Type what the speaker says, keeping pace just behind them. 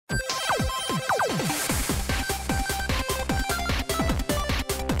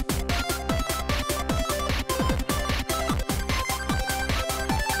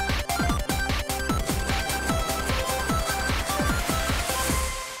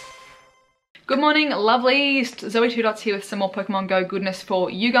Good morning, lovelies. ZoëTwoDots here with some more Pokemon Go goodness for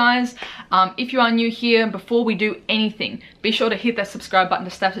you guys. If you are new here, before we do anything, be sure to hit that subscribe button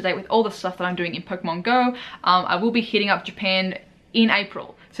to stay up to date with all the stuff that I'm doing in Pokemon Go. I will be hitting up Japan in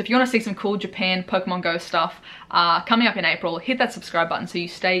April. So if you want to see some cool Japan Pokemon Go stuff coming up in April, hit that subscribe button so you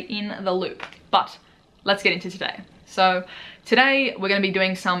stay in the loop. But let's get into today. So today we're going to be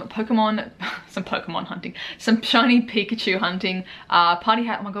doing some Pokemon hunting, some shiny Pikachu hunting. Party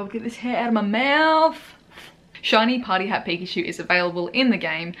Hat, oh my god, get this hair out of my mouth. Shiny Party Hat Pikachu is available in the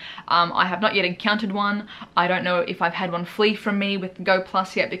game. I have not yet encountered one. I don't know if I've had one flee from me with Go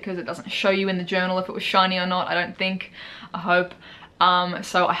Plus yet because it doesn't show you in the journal if it was shiny or not, I don't think. I hope.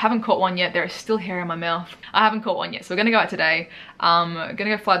 So I haven't caught one yet. There is still hair in my mouth. I haven't caught one yet, so we're gonna go out today. Gonna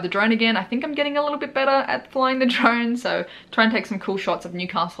go fly the drone again. I think I'm getting a little bit better at flying the drone, so try and take some cool shots of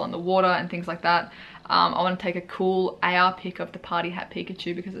Newcastle and the water and things like that. I want to take a cool AR pic of the Party Hat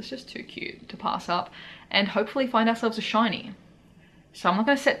Pikachu because it's just too cute to pass up, and hopefully find ourselves a shiny. So I'm not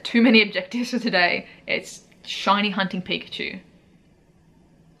gonna set too many objectives for today. It's shiny hunting Pikachu.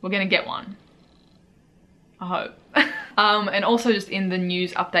 We're gonna get one. I hope. And also just in the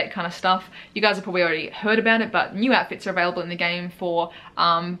news update kind of stuff, you guys have probably already heard about it, but new outfits are available in the game for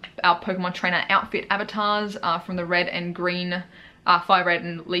our Pokemon Trainer outfit avatars from the red and green, Fire Red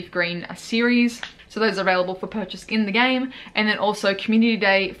and Leaf Green series. So those are available for purchase in the game. And then also Community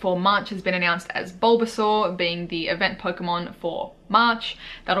Day for March has been announced as Bulbasaur being the event Pokemon for March.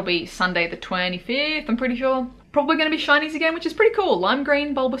 That'll be Sunday the 25th, I'm pretty sure. Probably going to be shinies again, which is pretty cool. Lime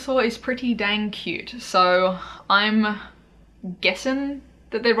green Bulbasaur is pretty dang cute. So I'm guessing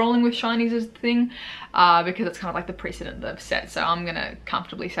that they're rolling with shinies as the thing because it's kind of like the precedent they've set. So I'm going to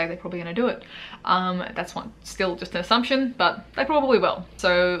comfortably say they're probably going to do it. That's still just an assumption, but they probably will.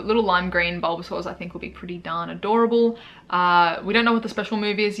 So little lime green Bulbasaurs I think will be pretty darn adorable. We don't know what the special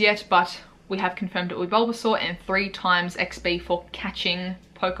move is yet, but we have confirmed it will be Bulbasaur and 3 times XP for catching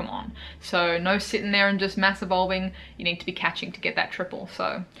Pokemon. So no sitting there and just mass evolving, you need to be catching to get that triple.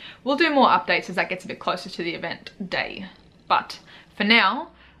 So we'll do more updates as that gets a bit closer to the event day. But for now,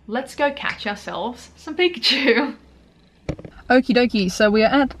 let's go catch ourselves some Pikachu. Okie dokie, so we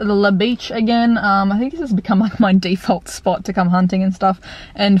are at the beach again. I think this has become like my default spot to come hunting and stuff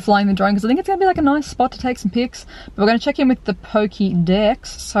and flying the drone because I think it's gonna be like a nice spot to take some pics. But we're gonna check in with the Pokédex.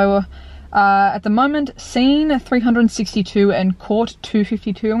 So at the moment, seen 362 and caught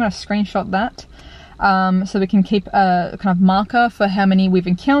 252. I'm going to screenshot that so we can keep a kind of marker for how many we've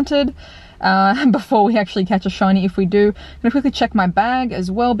encountered before we actually catch a shiny if we do. I'm going to quickly check my bag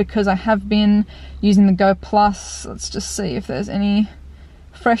as well because I have been using the Go Plus. Let's just see if there's any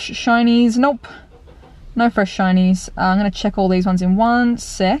fresh shinies. Nope, no fresh shinies. I'm going to check all these ones in one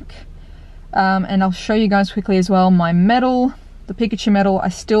sec and I'll show you guys quickly as well my medal. The Pikachu medal, I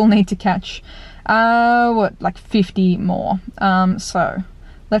still need to catch, like 50 more. So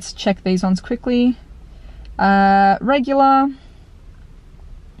let's check these ones quickly. Regular.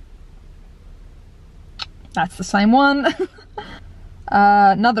 That's the same one.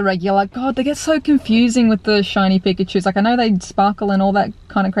 Another regular. God, they get so confusing with the shiny Pikachus. Like, I know they sparkle and all that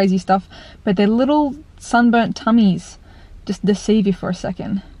kind of crazy stuff, but their little sunburnt tummies just deceive you for a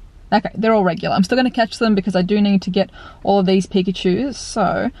second. Okay, they're all regular. I'm still going to catch them because I do need to get all of these Pikachus.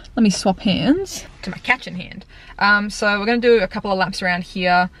 So let me swap hands to my catching hand. So we're going to do a couple of laps around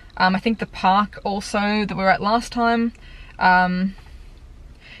here. I think the park also that we were at last time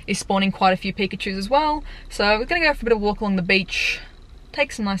is spawning quite a few Pikachus as well. So we're going to go for a bit of a walk along the beach,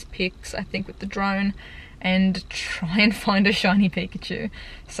 take some nice pics, I think, with the drone, and try and find a shiny Pikachu.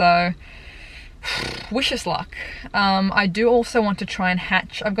 So wish us luck. I do also want to try and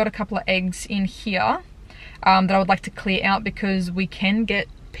hatch. I've got a couple of eggs in here that I would like to clear out because we can get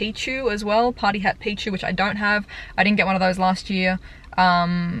Pichu as well, Party Hat Pichu, which I don't have. I didn't get one of those last year.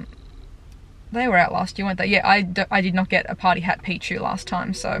 They were out last year, weren't they? Yeah, I did not get a Party Hat Pichu last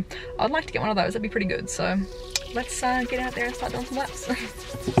time, so I'd like to get one of those. That'd be pretty good. So let's get out there and start doing some laps.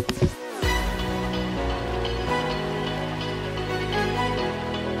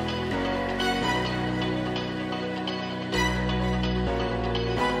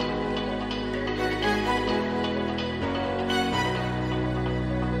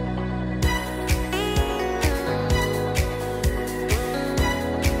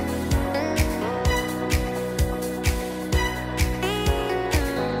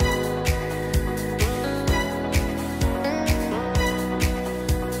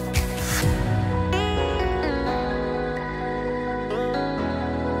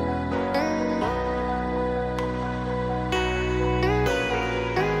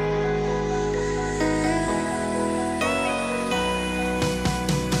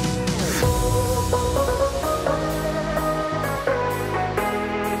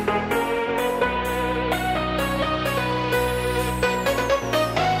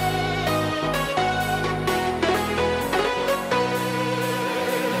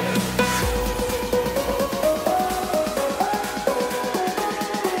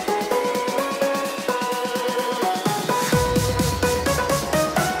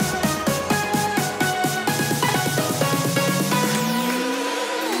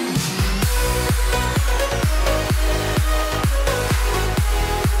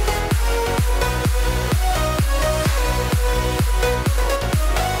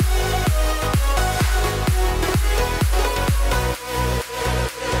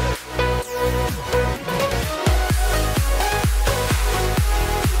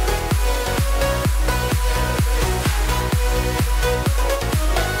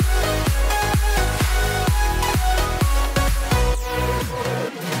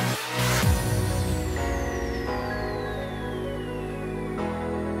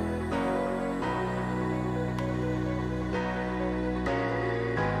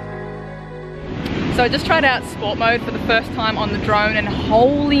 So I just tried out sport mode for the first time on the drone, and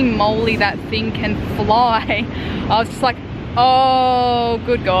holy moly, that thing can fly. I was just like, oh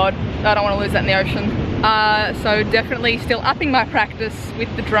good god, I don't want to lose that in the ocean. So definitely still upping my practice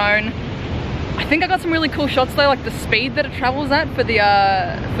with the drone. I think I got some really cool shots though, like the speed that it travels at for the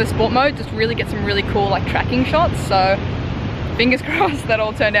for sport mode just really gets some really cool like tracking shots. So fingers crossed that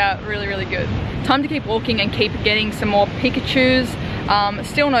all turned out really, really good. Time to keep walking and keep getting some more Pikachus.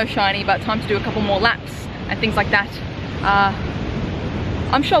 Still no shiny, but time to do a couple more laps and things like that.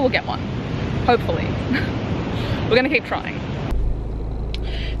 I'm sure we'll get one, hopefully. We're gonna keep trying.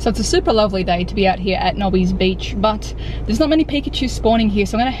 So it's a super lovely day to be out here at Nobby's beach, but there's not many Pikachu spawning here,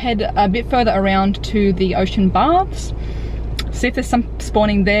 so I'm gonna head a bit further around to the ocean baths, see if there's some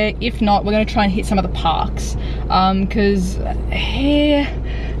spawning there. If not, we're gonna try and hit some of the parks, because here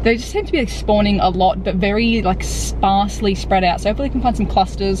they just seem to be like spawning a lot, but very like sparsely spread out. So hopefully we can find some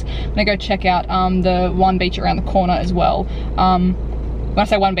clusters. I'm gonna go check out the one beach around the corner as well. When I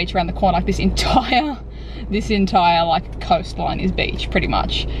say one beach around the corner, like this entire like coastline is beach pretty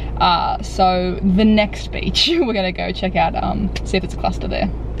much. So the next beach we're gonna go check out, see if it's a cluster there.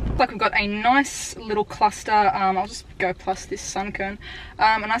 Looks like we've got a nice little cluster. I'll just go plus this sun cone.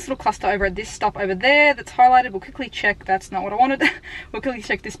 A nice little cluster over at this stop over there that's highlighted. We'll quickly check, that's not what I wanted. We'll quickly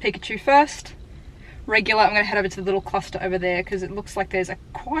check this Pikachu first. Regular, I'm gonna head over to the little cluster over there because it looks like there's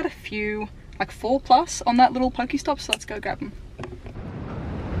quite a few, like 4+ on that little Pokestop, so let's go grab them.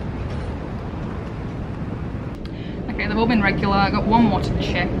 Okay, they've all been regular. I got one more to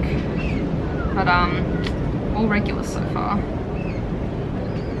check, but all regular so far.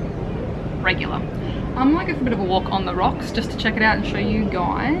 Regular. I might go for a bit of a walk on the rocks just to check it out and show you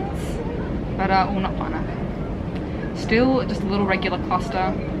guys, but well, not pineapple. Still just a little regular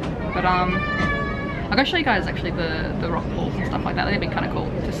cluster, but I'll go show you guys actually the rock pools and stuff like that. They'd be kind of cool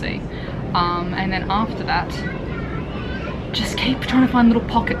to see. And then after that, just keep trying to find little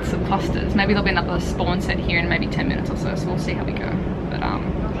pockets of clusters. Maybe there'll be another spawn set here in maybe 10 minutes or so, so we'll see how we go. But I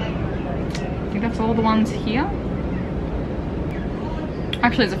think that's all the ones here.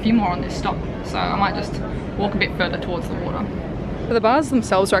 Actually, there's a few more on this stop, so I might just walk a bit further towards the water. So the baths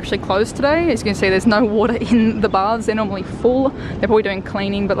themselves are actually closed today. As you can see, there's no water in the baths. They're normally full. They're probably doing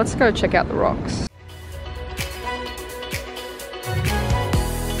cleaning, but let's go check out the rocks.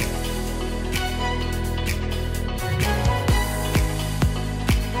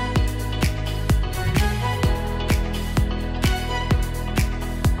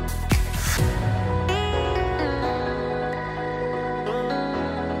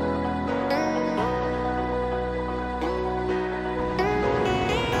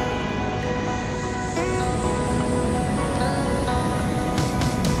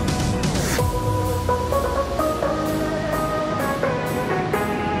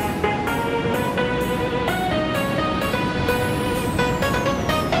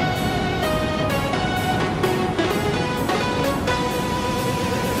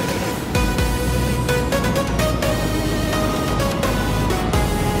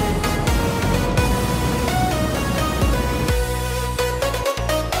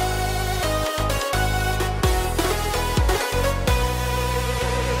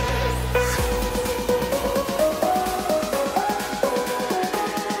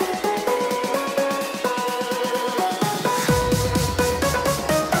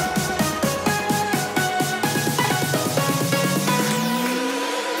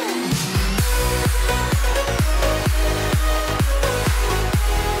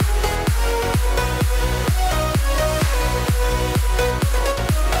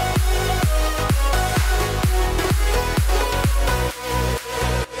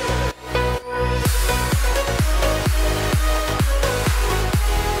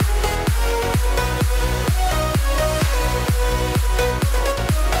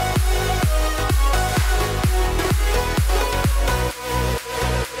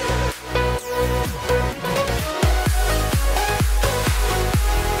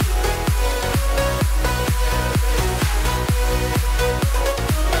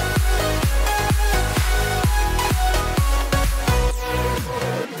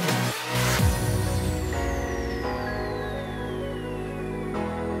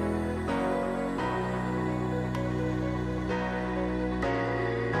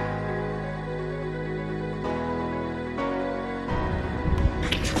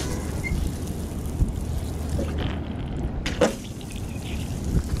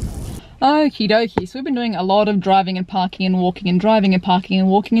 Okie dokie, so we've been doing a lot of driving and parking and walking and driving and parking and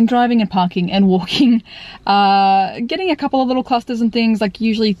walking and driving and parking and walking. Getting a couple of little clusters and things, like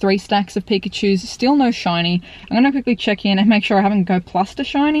usually 3 stacks of Pikachus, still no shiny. I'm gonna quickly check in and make sure I haven't Go Plus to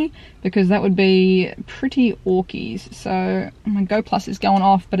shiny, because that would be pretty orkies. So my Go Plus is going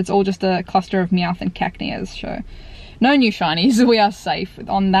off, but it's all just a cluster of Meowth and Cacneas, so no new shinies, we are safe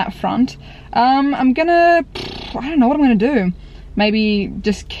on that front. I'm gonna, I don't know what I'm gonna do. Maybe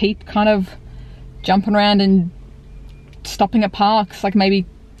just keep kind of jumping around and stopping at parks, like maybe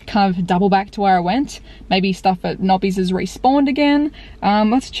kind of double back to where I went. Maybe stuff at Nobby's has respawned again.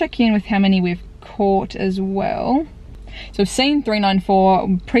 Let's check in with how many we've caught as well. So scene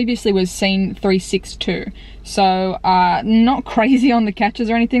 394 previously was scene 362. So not crazy on the catches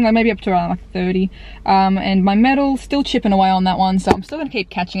or anything, like maybe up to around like 30. And my medal still chipping away on that one, so I'm still gonna keep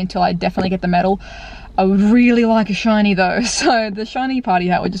catching until I definitely get the medal. I would really like a shiny though, so the shiny party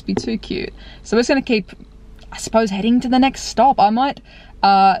hat would just be too cute. So we're just gonna keep, I suppose, heading to the next stop. I might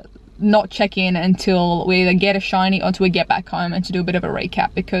not check in until we either get a shiny or until we get back home, and to do a bit of a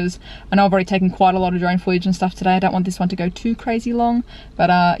recap, because I know I've already taken quite a lot of drone footage and stuff today. I don't want this one to go too crazy long, but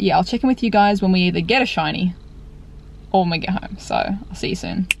yeah, I'll check in with you guys when we either get a shiny or when we get home. So I'll see you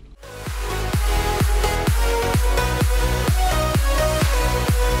soon.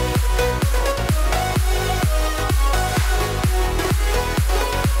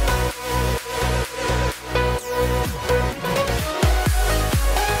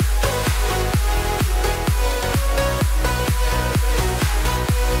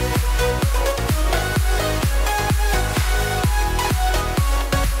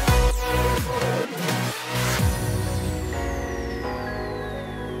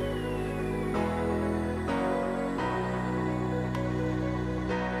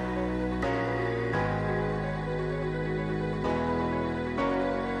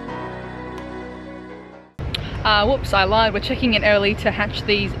 Whoops, I lied. We're checking in early to hatch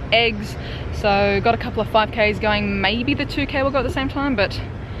these eggs. So got a couple of 5Ks going. Maybe the 2K will go at the same time, but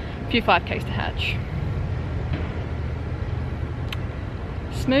a few 5Ks to hatch.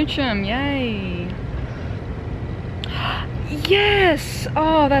 Smooch 'em, yay. Yes!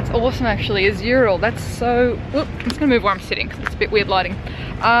 Oh, that's awesome actually. Azurill, that's so... Whoop, I'm just gonna move where I'm sitting because it's a bit weird lighting.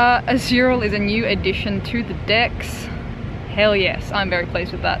 Azurill is a new addition to the decks. Hell yes, I'm very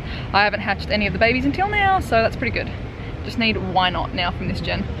pleased with that. I haven't hatched any of the babies until now, so that's pretty good. Just need why not now from this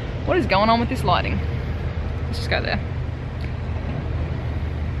gen. What is going on with this lighting? Let's just go there.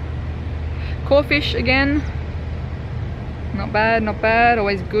 Corefish again. Not bad, not bad.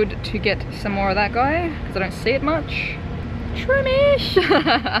 Always good to get some more of that guy, because I don't see it much. Shroomish!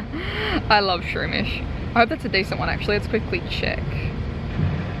 I love Shroomish. I hope that's a decent one actually. Let's quickly check.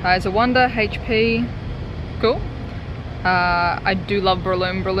 It's a Wonder, HP. Cool. I do love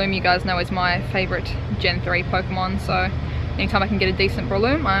Breloom. Breloom, you guys know, is my favourite Gen 3 Pokemon, so anytime I can get a decent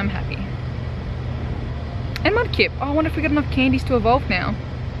Breloom, I'm happy. And Mudkip. Oh, I wonder if we got enough candies to evolve now.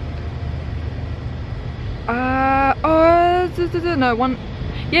 No, one...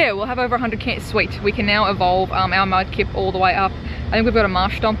 Yeah, we'll have over 100 candies. Sweet. We can now evolve our Mudkip all the way up. I think we've got a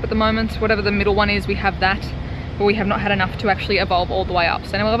Marshtomp at the moment. Whatever the middle one is, we have that. But we have not had enough to actually evolve all the way up.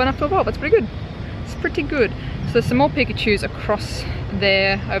 So now we'll have enough to evolve. That's pretty good. It's pretty good. So there's some more Pikachus across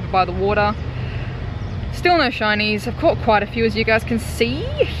there, over by the water. Still no shinies. I've caught quite a few, as you guys can see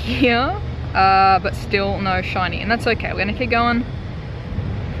here, but still no shiny, and that's okay. We're gonna keep going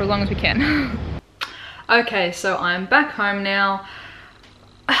for as long as we can. Okay, so I'm back home now.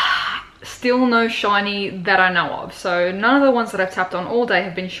 Still no shiny that I know of. So none of the ones that I've tapped on all day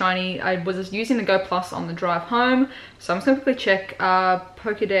have been shiny. I was just using the Go Plus on the drive home. So I'm just gonna quickly check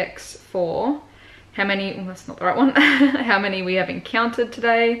Pokédex for how many, well, that's not the right one, how many we have encountered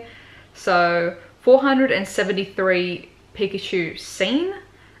today. So 473 Pikachu seen.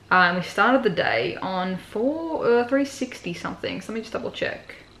 And we started the day on 360 something. So let me just double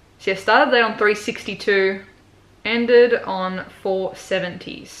check. So yeah, started the day on 362, ended on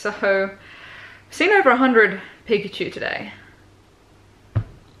 470. So I've seen over 100 Pikachu today.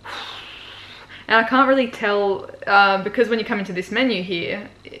 And I can't really tell, because when you come into this menu here,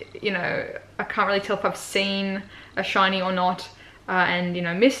 you know, I can't really tell if I've seen a shiny or not, and, you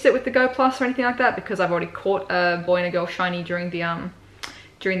know, missed it with the Go Plus or anything like that, because I've already caught a boy and a girl shiny during the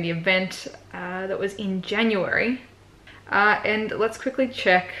event that was in January. And let's quickly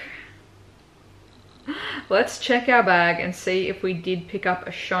check. Let's check our bag and see if we did pick up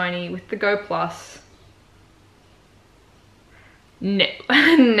a shiny with the Go Plus. No,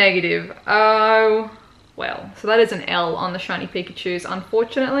 negative. Oh, well. So that is an L on the shiny Pikachus,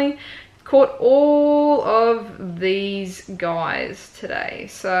 unfortunately. Caught all of these guys today.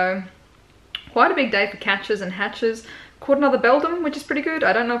 So Quite a big day for catches and hatches. Caught another Beldum, which is pretty good.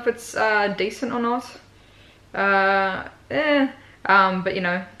 I don't know if it's decent or not. But you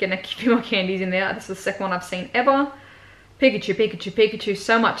know, getting a few more candies in there. This is the second one I've seen ever. Pikachu, Pikachu, Pikachu.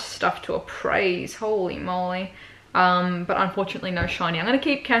 So much stuff to appraise. Holy moly. But unfortunately no shiny. I'm going to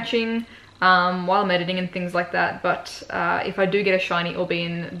keep catching while I'm editing and things like that. But if I do get a shiny, it'll be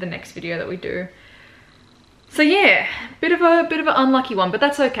in the next video that we do. So yeah, bit of an unlucky one, but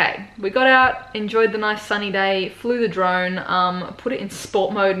that's okay. We got out, enjoyed the nice sunny day, flew the drone, put it in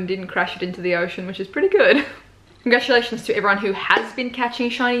sport mode and didn't crash it into the ocean, which is pretty good. Congratulations to everyone who has been catching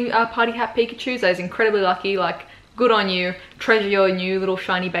shiny party hat Pikachus. That is incredibly lucky. Like, good on you. Treasure your new little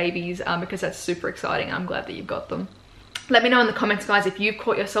shiny babies because that's super exciting. I'm glad that you've got them. Let me know in the comments, guys, if you've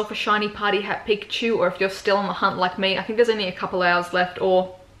caught yourself a shiny party hat Pikachu or if you're still on the hunt like me. I think there's only a couple hours left,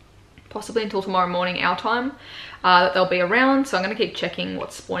 or possibly until tomorrow morning our time, that they'll be around. So I'm going to keep checking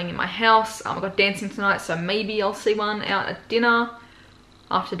what's spawning in my house. I've got dancing tonight, so maybe I'll see one out at dinner.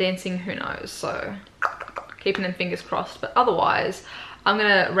 After dancing, who knows? So keeping them fingers crossed. But otherwise, I'm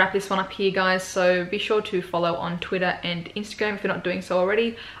going to wrap this one up here, guys. So be sure to follow on Twitter and Instagram if you're not doing so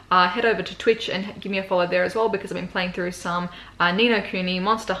already. Head over to Twitch and give me a follow there as well, because I've been playing through some Ni no Kuni,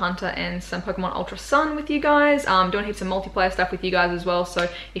 Monster Hunter, and some Pokemon Ultra Sun with you guys. Doing heaps of multiplayer stuff with you guys as well. So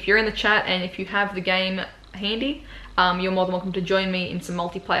if you're in the chat and if you have the game handy, you're more than welcome to join me in some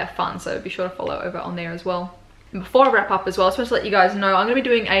multiplayer fun. So be sure to follow over on there as well. And before I wrap up as well, I just want to let you guys know I'm going to be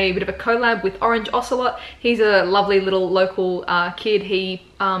doing a bit of a collab with Orange Ocelot. He's a lovely little local kid. He,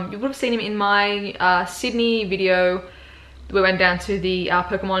 you would have seen him in my Sydney video. We went down to the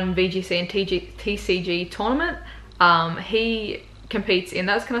Pokemon VGC and TCG tournament. He competes in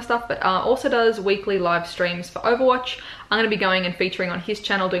those kind of stuff, but also does weekly live streams for Overwatch. I'm going to be going and featuring on his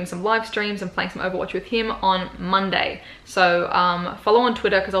channel, doing some live streams and playing some Overwatch with him on Monday. So follow on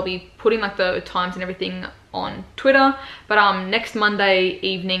Twitter, because I'll be putting like the times and everything on Twitter. But next Monday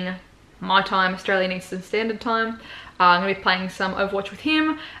evening, my time, Australian Eastern Standard Time, I'm going to be playing some Overwatch with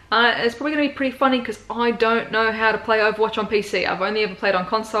him. It's probably going to be pretty funny because I don't know how to play Overwatch on PC. I've only ever played on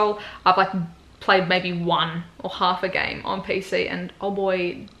console. I've like played maybe one or half a game on PC, and oh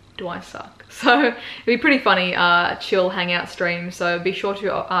boy, do I suck. So it'll be pretty funny, chill hangout stream. So be sure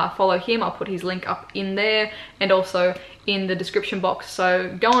to follow him. I'll put his link up in there and also in the description box.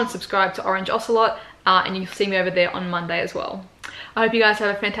 So go and subscribe to Orange Ocelot, and you'll see me over there on Monday as well. I hope you guys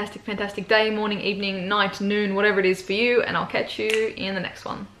have a fantastic, fantastic day, morning, evening, night, noon, whatever it is for you, and I'll catch you in the next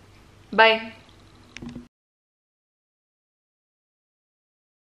one. Bye.